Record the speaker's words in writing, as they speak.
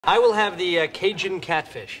I will have the Cajun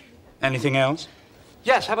catfish. Anything else?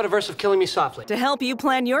 Yes, how about a verse of Killing Me Softly? To help you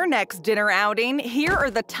plan your next dinner outing, here are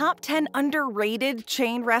the top 10 underrated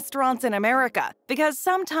chain restaurants in America. Because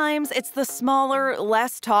sometimes it's the smaller,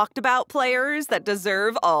 less talked about players that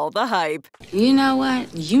deserve all the hype. You know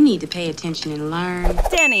what? You need to pay attention and learn.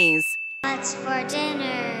 Denny's. What's for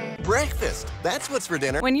dinner? Breakfast. That's what's for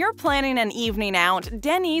dinner. When you're planning an evening out,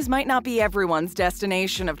 Denny's might not be everyone's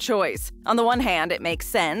destination of choice. On the one hand, it makes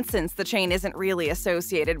sense since the chain isn't really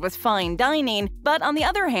associated with fine dining. But on the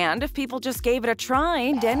other hand, if people just gave it a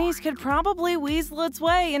try, Denny's could probably weasel its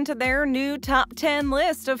way into their new top 10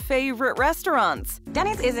 list of favorite restaurants.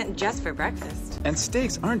 Denny's isn't just for breakfast. And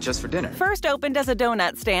steaks aren't just for dinner. First opened as a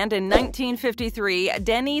donut stand in 1953,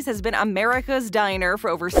 Denny's has been America's diner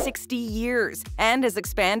for over 60 years and has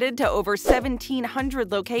expanded to over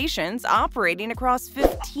 1,700 locations operating across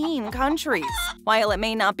 15 countries. While it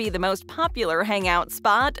may not be the most popular hangout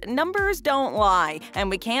spot, numbers don't lie, and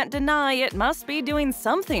we can't deny it must be doing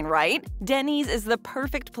something right. Denny's is the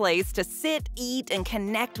perfect place to sit, eat, and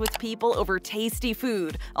connect with people over tasty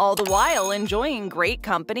food, all the while enjoying great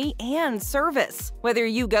company and service. Whether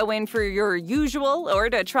you go in for your usual or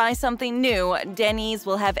to try something new, Denny's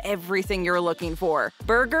will have everything you're looking for.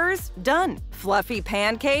 Burgers? Done. Fluffy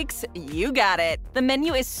pancakes? You got it. The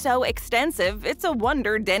menu is so extensive, it's a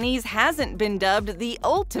wonder Denny's hasn't been dubbed the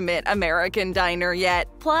ultimate American diner yet.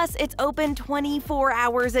 Plus, it's open 24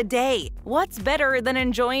 hours a day. What's better than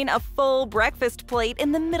enjoying a full breakfast plate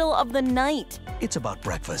in the middle of the night? It's about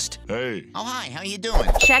breakfast. Hey. Oh, hi. How you doing?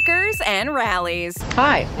 Checkers and Rallies.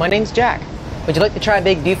 Hi, my name's Jack. Would you like to try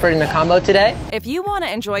Big Buford in a combo today? If you want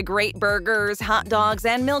to enjoy great burgers, hot dogs,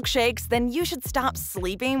 and milkshakes, then you should stop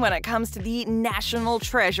sleeping when it comes to the national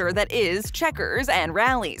treasure that is Checkers and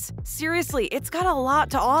Rallies. Seriously, it's got a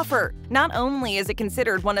lot to offer. Not only is it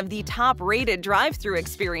considered one of the top-rated drive-thru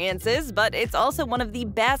experiences, but it's also one of the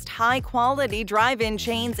best high-quality drive-in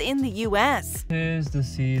chains in the U.S. 'Tis the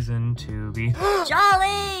season to be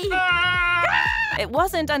Jolly! It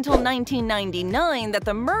wasn't until 1999 that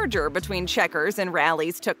the merger between Checkers and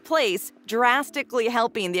Rallies took place, drastically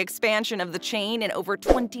helping the expansion of the chain in over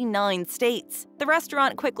 29 states. The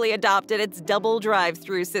restaurant quickly adopted its double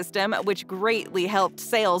drive-thru system, which greatly helped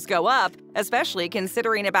sales go up, especially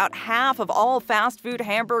considering about half of all fast food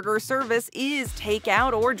hamburger service is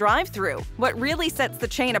takeout or drive-thru. What really sets the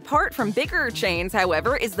chain apart from bigger chains,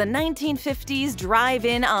 however, is the 1950s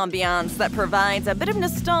drive-in ambiance that provides a bit of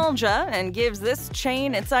nostalgia and gives this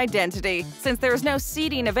chain its identity. Since there's no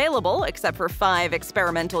seating available except for 5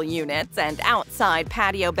 experimental units and outside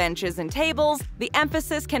patio benches and tables, the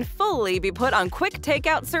emphasis can fully be put on quick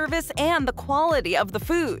takeout service and the quality of the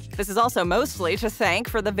food. This is also mostly to thank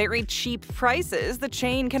for the very cheap prices the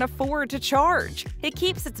chain can afford to charge. It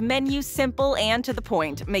keeps its menu simple and to the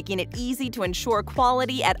point, making it easy to ensure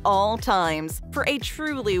quality at all times. For a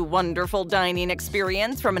truly wonderful dining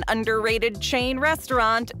experience from an underrated chain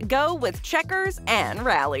restaurant, go with Checkers and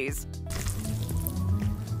Rallies.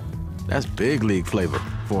 That's big league flavor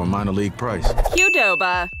for a minor league price.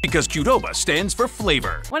 QDOBA. Because QDOBA stands for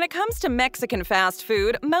flavor. When it comes to Mexican fast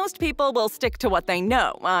food, most people will stick to what they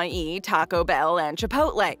know, i.e. Taco Bell and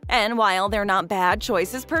Chipotle. And while they're not bad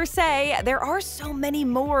choices per se, there are so many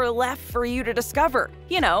more left for you to discover.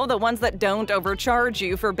 You know, the ones that don't overcharge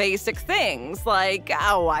you for basic things like,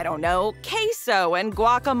 oh, I don't know, queso and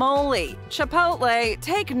guacamole. Chipotle,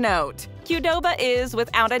 take note. QDOBA is,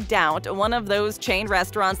 without a doubt, one of those chain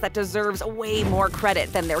restaurants that deserves way more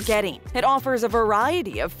credit than they're getting. It offers a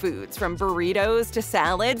variety of foods, from burritos to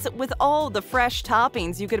salads, with all the fresh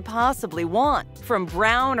toppings you could possibly want. From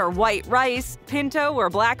brown or white rice, pinto or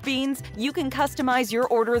black beans, you can customize your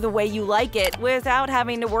order the way you like it without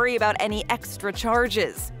having to worry about any extra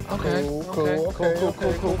charges. Okay. Cool.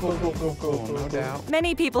 No doubt.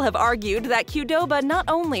 Many people have argued that QDOBA not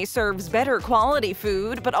only serves better quality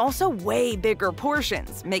food, but also way bigger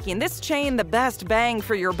portions, making this chain the best bang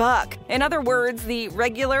for your buck. In other words, the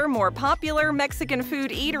regular, more popular Mexican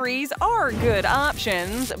food eateries are good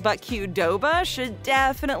options, but QDOBA should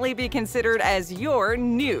definitely be considered as your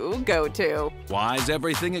new go-to. Why is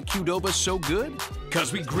everything at QDOBA so good?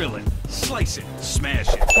 Because we grill it, slice it,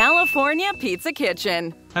 smash it. California Pizza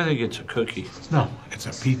Kitchen. I think it's a cookie. No, it's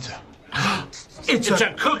a pizza. It's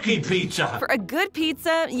a cookie pizza! For a good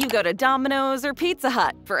pizza, you go to Domino's or Pizza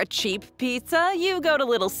Hut. For a cheap pizza, you go to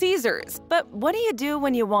Little Caesars. But what do you do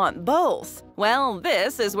when you want both? Well,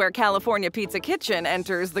 this is where California Pizza Kitchen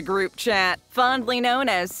enters the group chat. Fondly known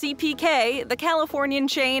as CPK, the Californian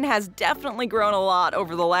chain has definitely grown a lot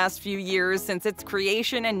over the last few years since its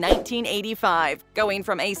creation in 1985, going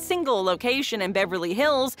from a single location in Beverly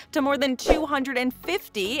Hills to more than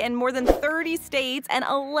 250 in more than 30 states and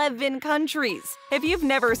 11 countries. If you've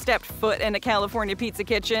never stepped foot in a California Pizza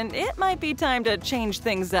Kitchen, it might be time to change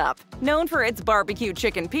things up. Known for its barbecue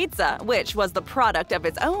chicken pizza, which was the product of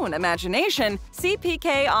its own imagination,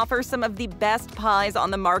 CPK offers some of the best pies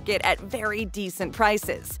on the market at very decent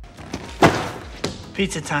prices.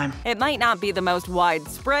 Pizza time. It might not be the most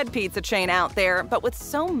widespread pizza chain out there, but with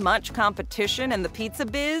so much competition in the pizza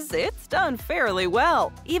biz, it's done fairly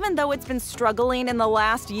well. Even though it's been struggling in the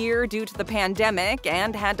last year due to the pandemic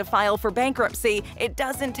and had to file for bankruptcy, it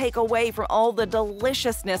doesn't take away from all the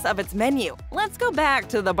deliciousness of its menu. Let's go back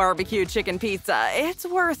to the barbecue chicken pizza. It's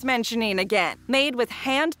worth mentioning again. Made with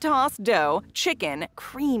hand-tossed dough, chicken,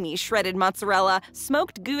 creamy shredded mozzarella,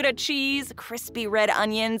 smoked Gouda cheese, crispy red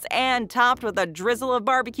onions, and topped with a drizzle of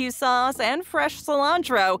barbecue sauce and fresh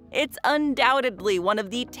cilantro, it's undoubtedly one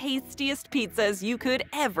of the tastiest pizzas you could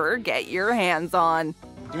ever get your hands on.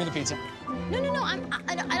 Give me the pizza. No, I'm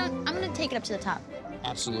gonna take it up to the top.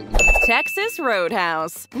 Absolutely. Texas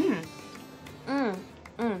Roadhouse.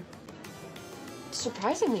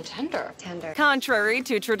 Surprisingly tender. Contrary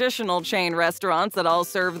to traditional chain restaurants that all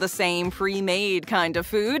serve the same pre-made kind of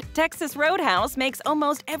food, Texas Roadhouse makes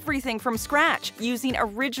almost everything from scratch, using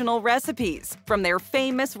original recipes, from their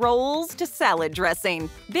famous rolls to salad dressing.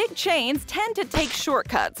 Big chains tend to take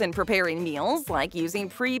shortcuts in preparing meals, like using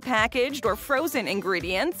pre-packaged or frozen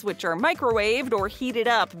ingredients, which are microwaved or heated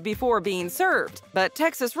up before being served. But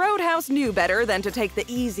Texas Roadhouse knew better than to take the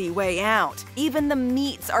easy way out. Even the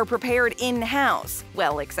meats are prepared in-house.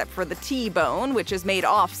 Well, except for the T-bone, which is made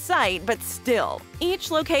off-site, but still.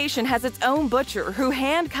 Each location has its own butcher who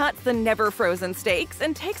hand-cuts the never-frozen steaks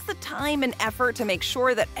and takes the time and effort to make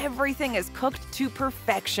sure that everything is cooked to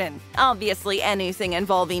perfection. Obviously, anything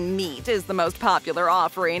involving meat is the most popular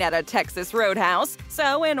offering at a Texas Roadhouse,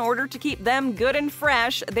 so in order to keep them good and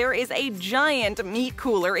fresh, there is a giant meat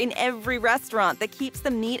cooler in every restaurant that keeps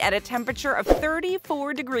the meat at a temperature of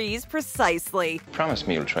 34 degrees precisely. Promise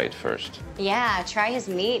me you'll try it first. Yeah, try his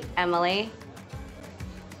meat, Emily.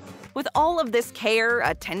 With all of this care,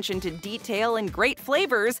 attention to detail, and great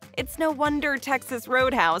flavors, it's no wonder Texas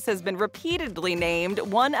Roadhouse has been repeatedly named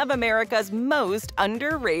one of America's most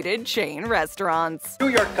underrated chain restaurants. New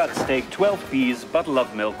York cut steak, 12 peas, bottle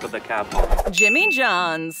of milk with a cap on. Jimmy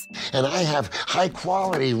John's. And I have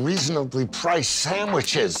high-quality, reasonably priced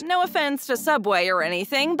sandwiches. No offense to Subway or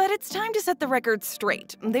anything, but it's time to set the record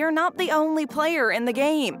straight. They're not the only player in the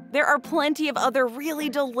game. There are plenty of other really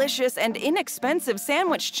delicious and inexpensive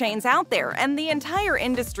sandwich chains out there, and the entire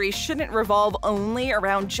industry shouldn't revolve only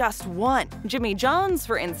around just one. Jimmy John's,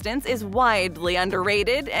 for instance, is widely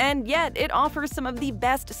underrated, and yet it offers some of the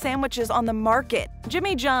best sandwiches on the market.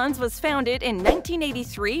 Jimmy John's was founded in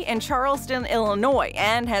 1983 in Charleston, Illinois,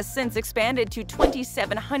 and has since expanded to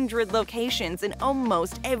 2,700 locations in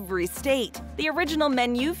almost every state. The original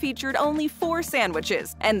menu featured only 4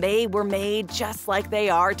 sandwiches, and they were made just like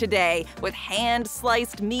they are today, with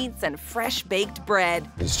hand-sliced meats and fresh-baked bread.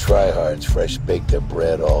 These tryhards fresh-bake their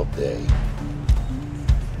bread all day.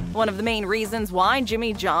 One of the main reasons why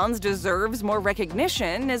Jimmy John's deserves more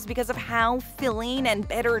recognition is because of how filling and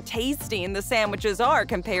better tasting the sandwiches are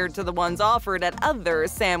compared to the ones offered at other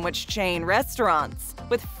sandwich chain restaurants.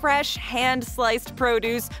 With fresh, hand-sliced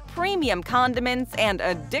produce, premium condiments, and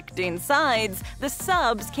addicting sides, the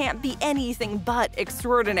subs can't be anything but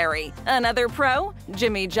extraordinary. Another pro?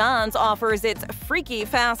 Jimmy John's offers its freaky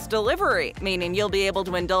fast delivery, meaning you'll be able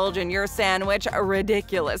to indulge in your sandwich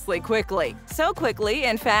ridiculously quickly. So quickly,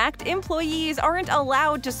 in fact, employees aren't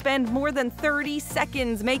allowed to spend more than 30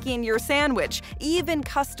 seconds making your sandwich, even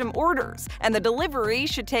custom orders, and the delivery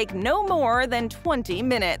should take no more than 20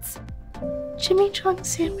 minutes. Jimmy John's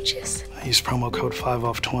sandwiches. I use promo code 5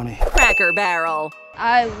 off 20. Cracker Barrel.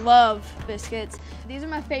 I love biscuits. These are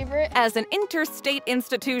my favorite. As an interstate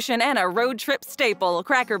institution and a road trip staple,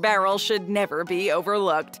 Cracker Barrel should never be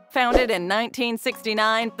overlooked. Founded in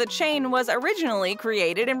 1969, the chain was originally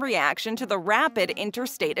created in reaction to the rapid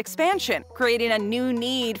interstate expansion, creating a new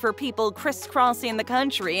need for people crisscrossing the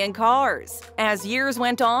country in cars. As years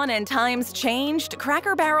went on and times changed,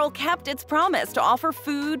 Cracker Barrel kept its promise to offer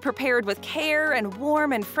food prepared with care and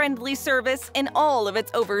warm and friendly service in all of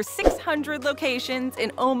its over 600 locations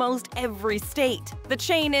presence in almost every state. The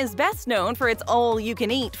chain is best known for its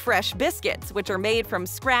all-you-can-eat fresh biscuits, which are made from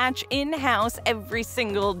scratch in-house every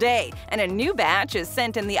single day, and a new batch is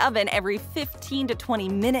sent in the oven every 15 to 20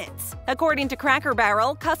 minutes. According to Cracker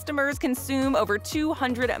Barrel, customers consume over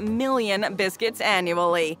 200 million biscuits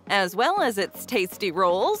annually. As well as its tasty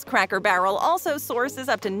rolls, Cracker Barrel also sources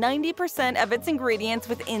up to 90% of its ingredients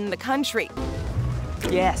within the country.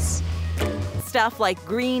 Yes. Stuff like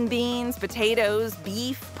green beans, potatoes,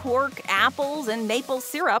 beef, pork, apples, and maple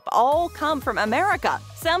syrup all come from America.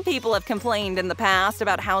 Some people have complained in the past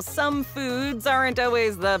about how some foods aren't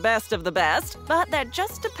always the best of the best, but that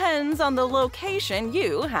just depends on the location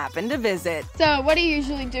you happen to visit. So, what do you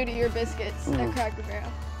usually do to your biscuits at Cracker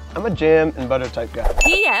Barrel? I'm a jam and butter type guy.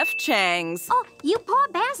 P.F. Chang's. Oh, you poor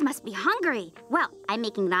bears must be hungry. Well, I'm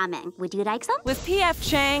making ramen. Would you like some? With P.F.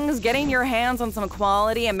 Chang's, getting your hands on some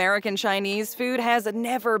quality American Chinese food has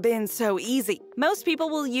never been so easy. Most people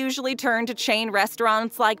will usually turn to chain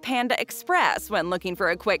restaurants like Panda Express when looking for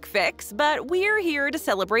a quick fix, but we're here to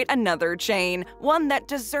celebrate another chain, one that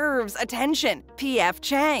deserves attention: P.F.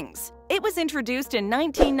 Chang's. It was introduced in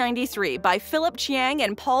 1993 by Philip Chiang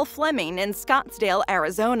and Paul Fleming in Scottsdale,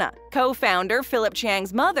 Arizona. Co-founder Philip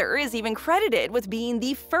Chiang's mother is even credited with being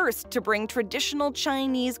the first to bring traditional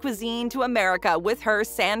Chinese cuisine to America with her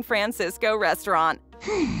San Francisco restaurant.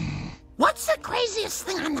 What's the craziest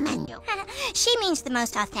thing on the menu? She means the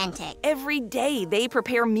most authentic. Every day, they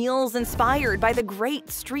prepare meals inspired by the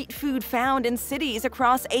great street food found in cities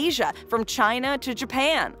across Asia, from China to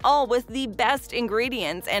Japan, all with the best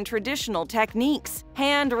ingredients and traditional techniques.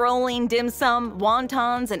 Hand-rolling dim sum,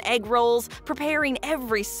 wontons, and egg rolls, preparing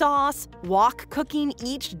every sauce, wok cooking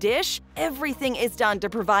each dish, everything is done to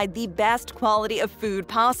provide the best quality of food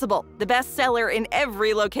possible. The best seller in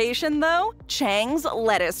every location, though? Chang's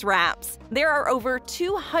lettuce wraps. There are over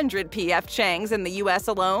 200 P.F. Chang's in the U.S.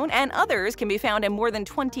 alone, and others can be found in more than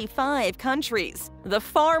 25 countries. The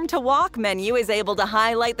Farm to Wok menu is able to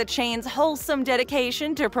highlight the chain's wholesome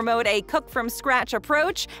dedication to promote a cook-from-scratch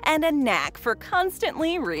approach and a knack for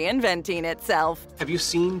constantly reinventing itself. Have you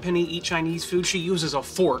seen Penny eat Chinese food? She uses a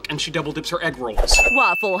fork and she double dips her egg rolls.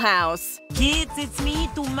 Waffle House. Kids, it's me,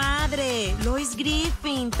 tu madre, Lois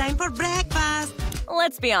Griffin. Time for breakfast.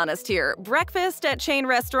 Let's be honest here, breakfast at chain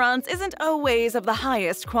restaurants isn't always of the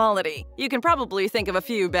highest quality. You can probably think of a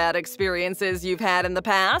few bad experiences you've had in the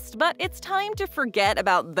past, but it's time to forget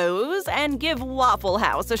about those and give Waffle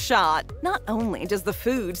House a shot. Not only does the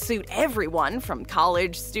food suit everyone, from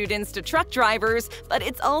college students to truck drivers, but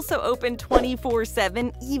it's also open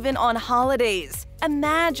 24/7 even on holidays.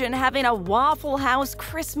 Imagine having a Waffle House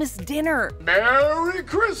Christmas dinner. Merry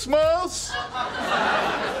Christmas!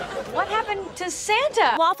 What happened to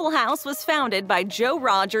Santa? Waffle House was founded by Joe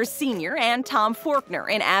Rogers Sr. and Tom Faulkner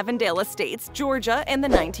in Avondale Estates, Georgia in the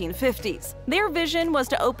 1950s. Their vision was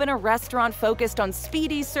to open a restaurant focused on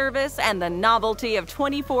speedy service and the novelty of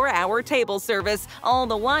 24-hour table service, all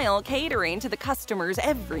the while catering to the customer's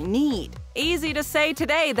every need. Easy to say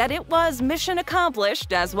today that it was mission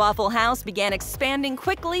accomplished, as Waffle House began expanding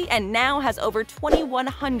quickly and now has over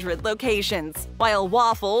 2,100 locations. While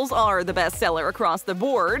waffles are the best seller across the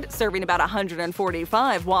board, serving about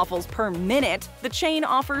 145 waffles per minute, the chain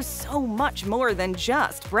offers so much more than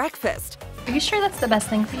just breakfast. Are you sure that's the best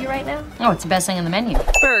thing for you right now? Oh, it's the best thing on the menu.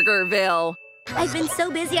 Burgerville. I've been so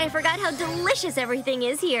busy I forgot how delicious everything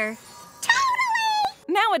is here.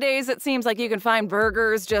 Nowadays, it seems like you can find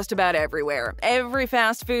burgers just about everywhere. Every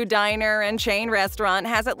fast food diner and chain restaurant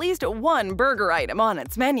has at least one burger item on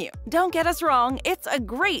its menu. Don't get us wrong, it's a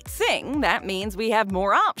great thing. That means we have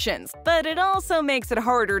more options. But it also makes it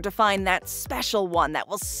harder to find that special one that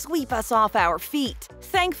will sweep us off our feet.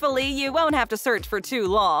 Thankfully, you won't have to search for too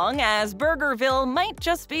long, as Burgerville might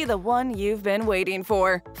just be the one you've been waiting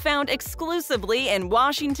for. Found exclusively in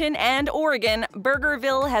Washington and Oregon,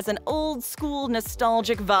 Burgerville has an old-school nostalgic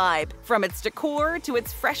vibe, from its decor to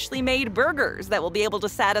its freshly made burgers that will be able to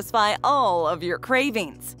satisfy all of your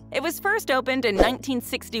cravings. It was first opened in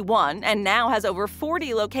 1961 and now has over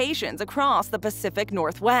 40 locations across the Pacific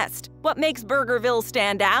Northwest. What makes Burgerville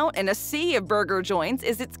stand out in a sea of burger joints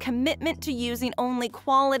is its commitment to using only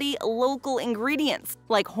quality, local ingredients,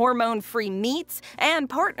 like hormone-free meats, and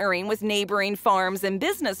partnering with neighboring farms and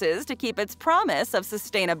businesses to keep its promise of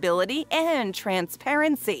sustainability and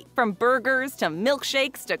transparency. From burgers to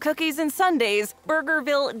milkshakes to cookies and sundaes,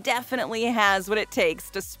 Burgerville definitely has what it takes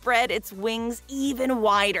to spread its wings even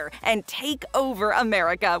wider and take over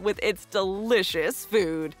America with its delicious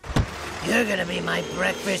food. You're gonna be my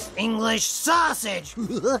breakfast English sausage.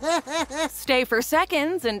 Stay for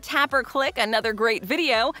seconds and tap or click another great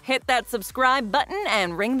video, hit that subscribe button,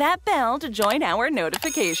 and ring that bell to join our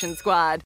notification squad.